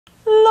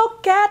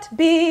Look at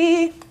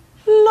B.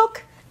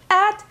 Look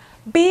at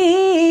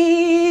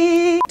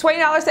B.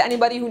 $20 to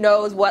anybody who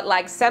knows what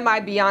like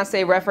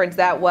semi-Beyonce reference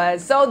that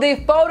was. So the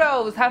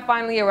photos have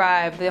finally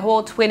arrived. The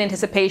whole twin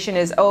anticipation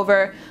is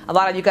over. A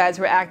lot of you guys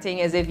were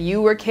acting as if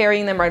you were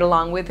carrying them right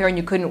along with her and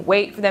you couldn't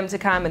wait for them to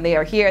come, and they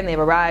are here and they've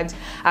arrived.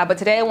 But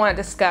today I want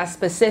to discuss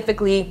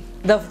specifically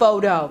the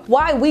photo.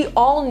 Why we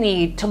all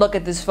need to look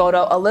at this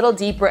photo a little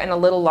deeper and a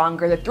little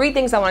longer. The three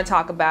things I want to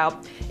talk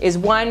about is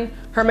one,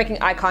 her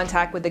making eye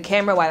contact with the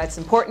camera, why that's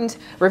important,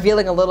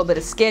 revealing a little bit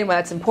of skin, why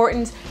that's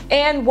important,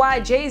 and why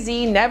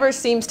Jay-Z never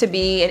seems to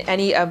be in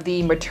any of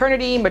the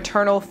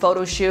maternal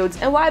photo shoots,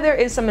 and why there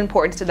is some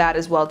importance to that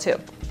as well too.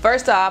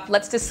 First off,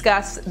 let's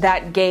discuss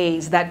that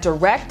gaze, that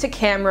direct to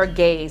camera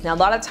gaze. Now a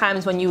lot of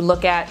times when you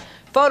look at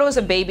photos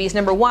of babies,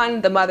 number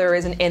one, the mother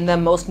isn't in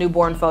them. Most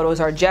newborn photos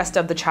are just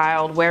of the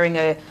child wearing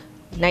a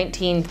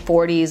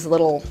 1940s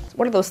little,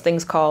 what are those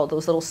things called?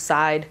 Those little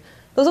side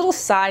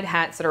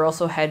hats that are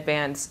also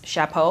headbands,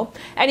 chapeau.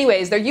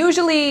 Anyways, they're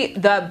usually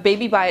the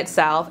baby by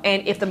itself,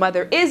 and if the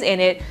mother is in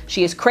it,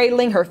 she is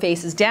cradling, her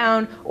face is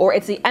down, or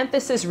it's the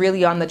emphasis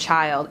really on the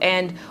child.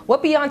 And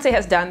what Beyonce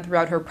has done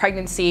throughout her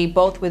pregnancy,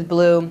 both with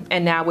Blue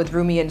and now with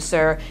Rumi and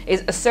Sir,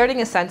 is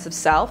asserting a sense of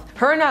self,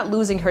 her not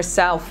losing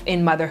herself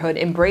in motherhood,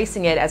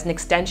 embracing it as an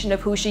extension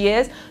of who she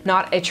is,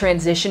 not a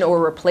transition or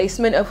a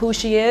replacement of who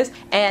she is.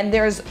 And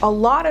there's a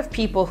lot of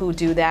people who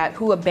do that,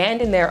 who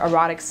abandon their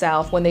erotic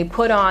self when they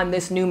put on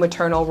this new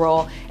maternal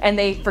role, and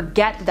they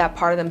forget that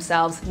part of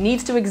themselves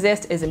needs to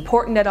exist, is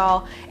important at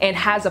all, and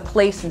has a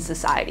place in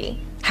society,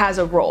 has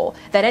a role,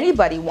 that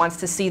anybody wants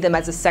to see them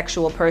as a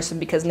sexual person,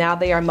 because now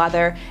they are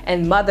mother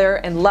and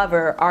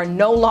lover are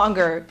no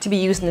longer to be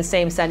used in the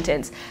same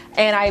sentence.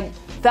 And I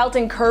felt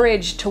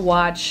encouraged to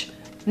watch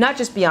not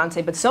just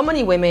Beyonce, but so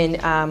many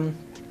women,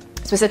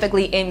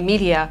 specifically in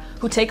media,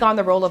 who take on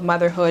the role of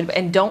motherhood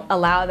and don't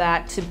allow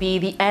that to be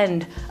the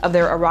end of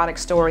their erotic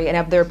story and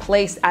of their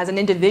place as an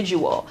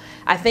individual.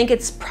 I think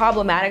it's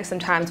problematic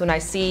sometimes when I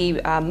see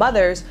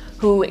mothers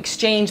who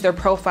exchange their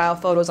profile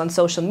photos on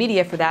social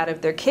media for that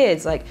of their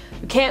kids. Like,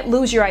 you can't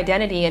lose your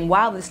identity, and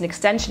while it's an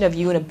extension of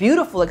you and a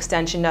beautiful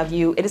extension of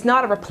you, it is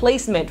not a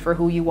replacement for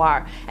who you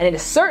are. And it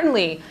is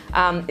certainly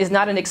is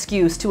not an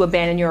excuse to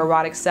abandon your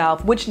erotic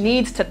self, which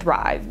needs to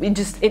thrive.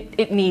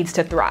 It needs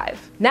to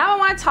thrive. Now I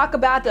want to talk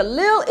about the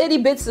little itty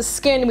bits of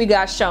skin we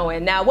got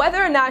showing. Now,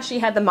 whether or not she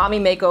had the mommy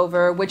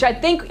makeover, which I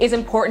think is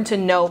important to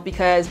note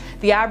because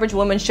the average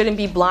woman shouldn't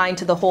be blind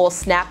to the whole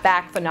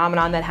snapback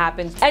phenomenon that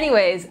happens.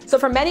 Anyways, so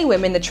for many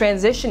women, the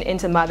transition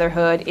into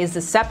motherhood is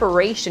the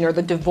separation or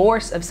the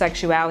divorce of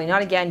sexuality,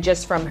 not again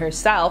just from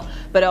herself,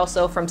 but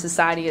also from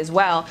society as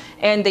well.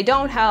 And they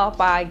don't help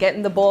by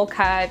getting the bowl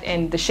cut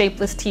and the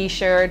shapeless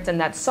t-shirts and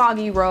that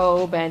soggy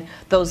robe and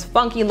those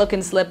funky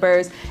looking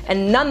slippers.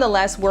 And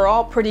nonetheless, we're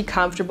all pretty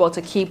comfortable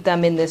to keep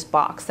them in this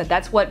box.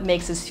 That's what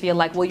makes us feel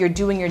like, well, you're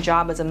doing your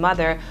job as a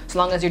mother, so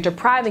long as you're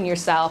depriving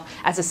yourself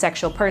as a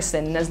sexual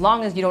person. And as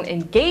long as you don't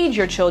engage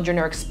your children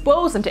or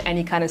expose them to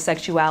any kind of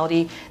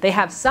sexuality, they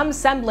have some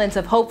semblance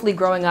of hopefully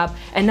growing up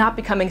and not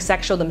becoming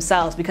sexual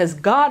themselves, because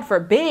God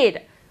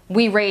forbid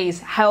we raise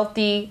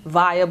healthy,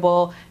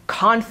 viable,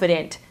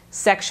 confident,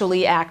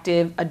 sexually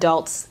active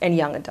adults and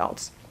young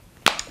adults.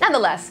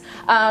 Nonetheless,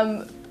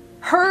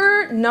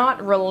 her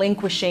not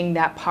relinquishing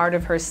that part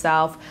of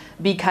herself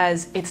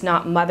because it's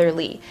not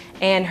motherly,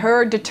 and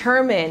her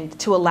determined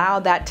to allow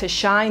that to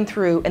shine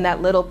through in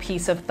that little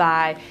piece of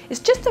thigh is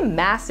just a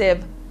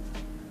massive,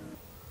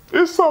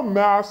 it's a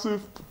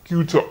massive thank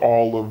you to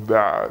all of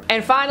that.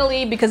 And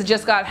finally, because it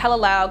just got hella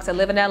loud because I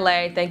live in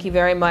LA, thank you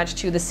very much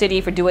to the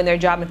city for doing their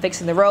job and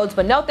fixing the roads,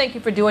 but no thank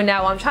you for doing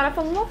that while I'm trying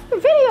to film a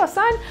video,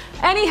 son.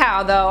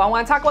 Anyhow though, I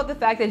want to talk about the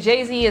fact that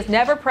Jay-Z is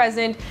never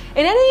present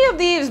in any of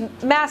these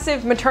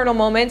massive maternal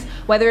moments,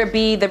 whether it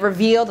be the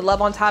reveal, the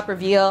love on top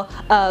reveal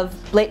of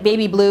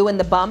baby Blue and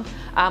the bump,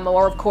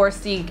 or of course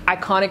the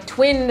iconic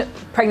twin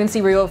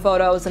pregnancy reveal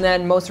photos, and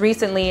then most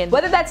recently, and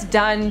whether that's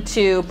done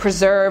to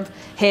preserve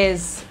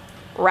his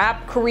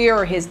rap career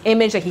or his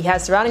image that he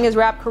has surrounding his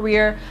rap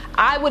career,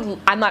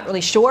 I'm not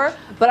really sure,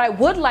 but I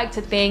would like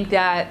to think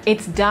that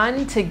it's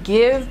done to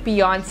give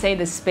Beyonce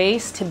the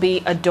space to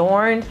be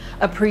adorned,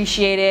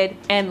 appreciated,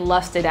 and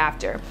lusted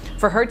after.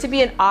 For her to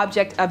be an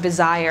object of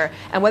desire,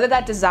 and whether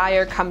that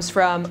desire comes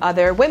from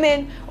other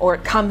women or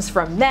it comes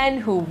from men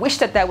who wish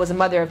that that was a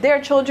mother of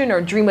their children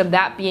or dream of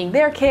that being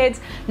their kids,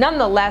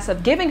 nonetheless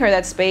of giving her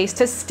that space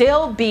to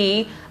still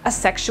be a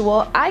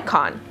sexual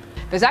icon.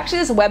 There's actually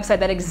this website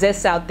that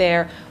exists out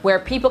there where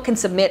people can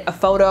submit a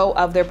photo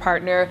of their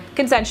partner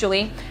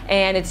consensually,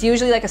 and it's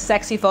usually like a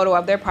sexy photo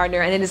of their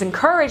partner, and it is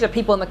encouraged that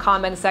people in the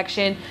comment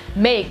section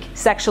make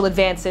sexual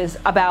advances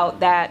about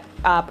that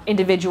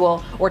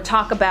individual, or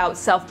talk about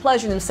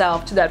self-pleasure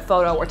themselves to that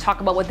photo, or talk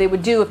about what they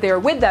would do if they were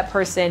with that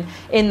person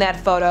in that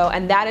photo.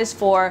 And that is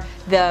for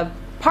the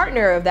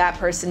partner of that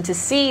person to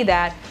see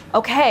that,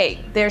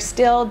 okay, they're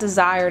still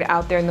desired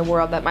out there in the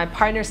world, that my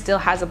partner still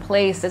has a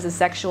place as a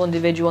sexual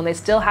individual, and they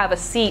still have a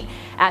seat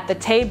at the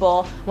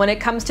table when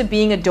it comes to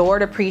being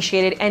adored,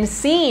 appreciated, and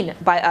seen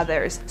by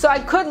others. So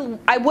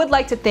I would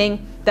like to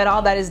think that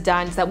all that is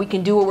done so that we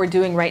can do what we're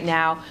doing right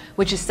now,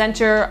 which is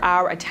center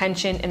our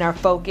attention and our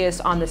focus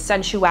on the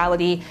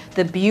sensuality,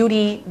 the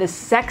beauty, the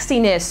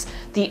sexiness,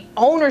 the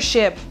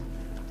ownership,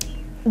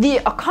 the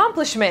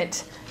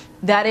accomplishment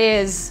that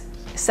is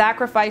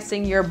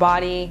sacrificing your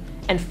body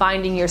and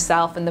finding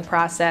yourself in the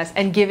process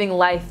and giving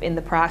life in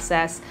the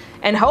process,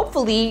 and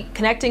hopefully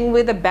connecting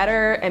with a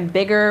better and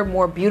bigger,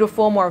 more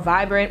beautiful, more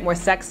vibrant, more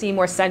sexy,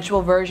 more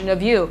sensual version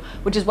of you,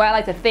 which is why I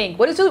like to think.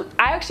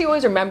 I actually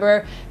always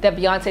remember that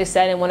Beyonce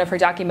said in one of her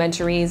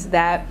documentaries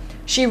that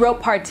she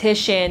wrote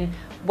Partition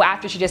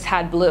after she just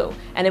had Blue,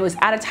 and it was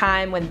at a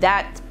time when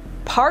that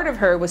part of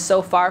her was so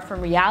far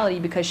from reality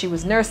because she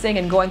was nursing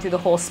and going through the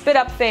whole spit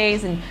up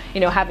phase and, you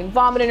know, having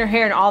vomit in her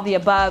hair and all the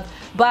above,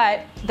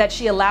 but that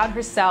she allowed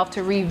herself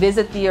to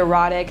revisit the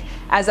erotic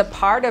as a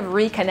part of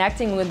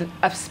reconnecting with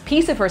a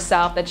piece of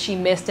herself that she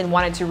missed and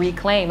wanted to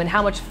reclaim, and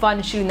how much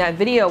fun shooting that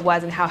video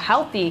was and how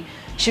healthy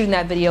shooting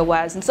that video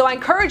was. And so I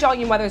encourage all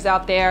you mothers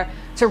out there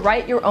to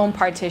write your own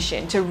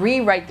partition, to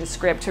rewrite the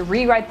script, to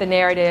rewrite the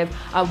narrative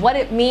of what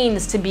it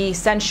means to be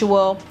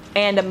sensual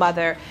and a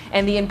mother,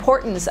 and the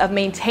importance of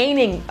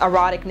maintaining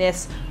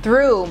eroticness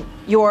through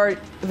your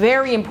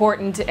very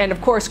important and of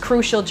course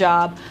crucial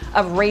job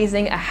of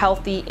raising a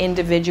healthy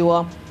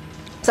individual.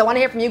 So I want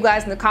to hear from you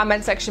guys in the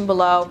comment section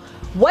below.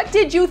 What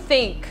did you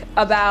think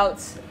about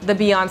the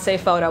Beyonce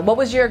photo? What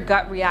was your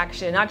gut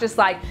reaction? Not just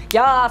like,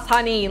 yes,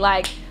 honey,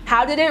 like,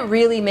 how did it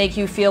really make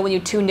you feel when you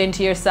tuned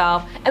into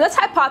yourself? And let's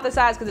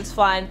hypothesize, because it's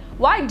fun.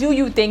 Why do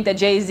you think that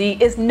Jay-Z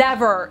is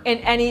never in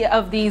any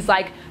of these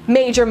like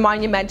major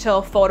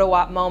monumental photo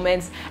op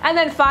moments? And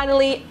then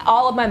finally,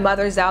 all of my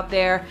mothers out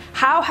there,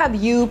 how have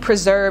you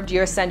preserved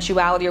your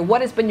sensuality, or what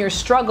has been your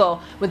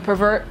struggle with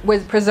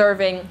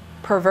perverting?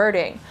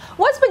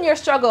 What's been your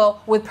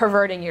struggle with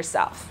perverting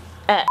yourself?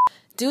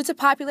 Due to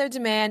popular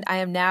demand, I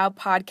am now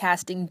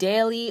podcasting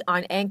daily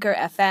on Anchor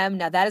FM.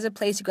 Now that is a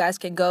place you guys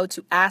can go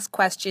to ask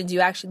questions. You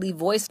actually leave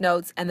voice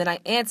notes and then I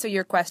answer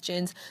your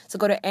questions. So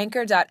go to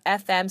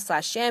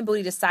anchor.fm/Shan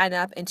Boody to sign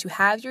up and to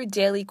have your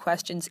daily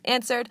questions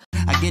answered.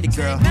 I get it,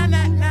 girl.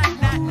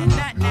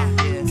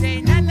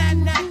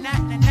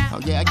 Oh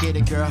yeah, I get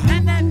it, girl.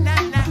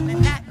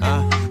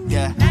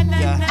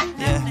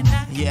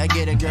 Yeah, I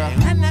get it, girl.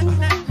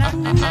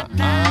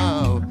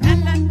 Oh.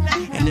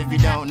 And if you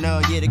don't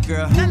know, get it,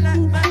 girl. Oh.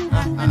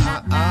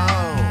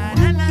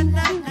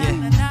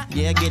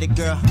 Yeah, I get it,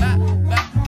 girl.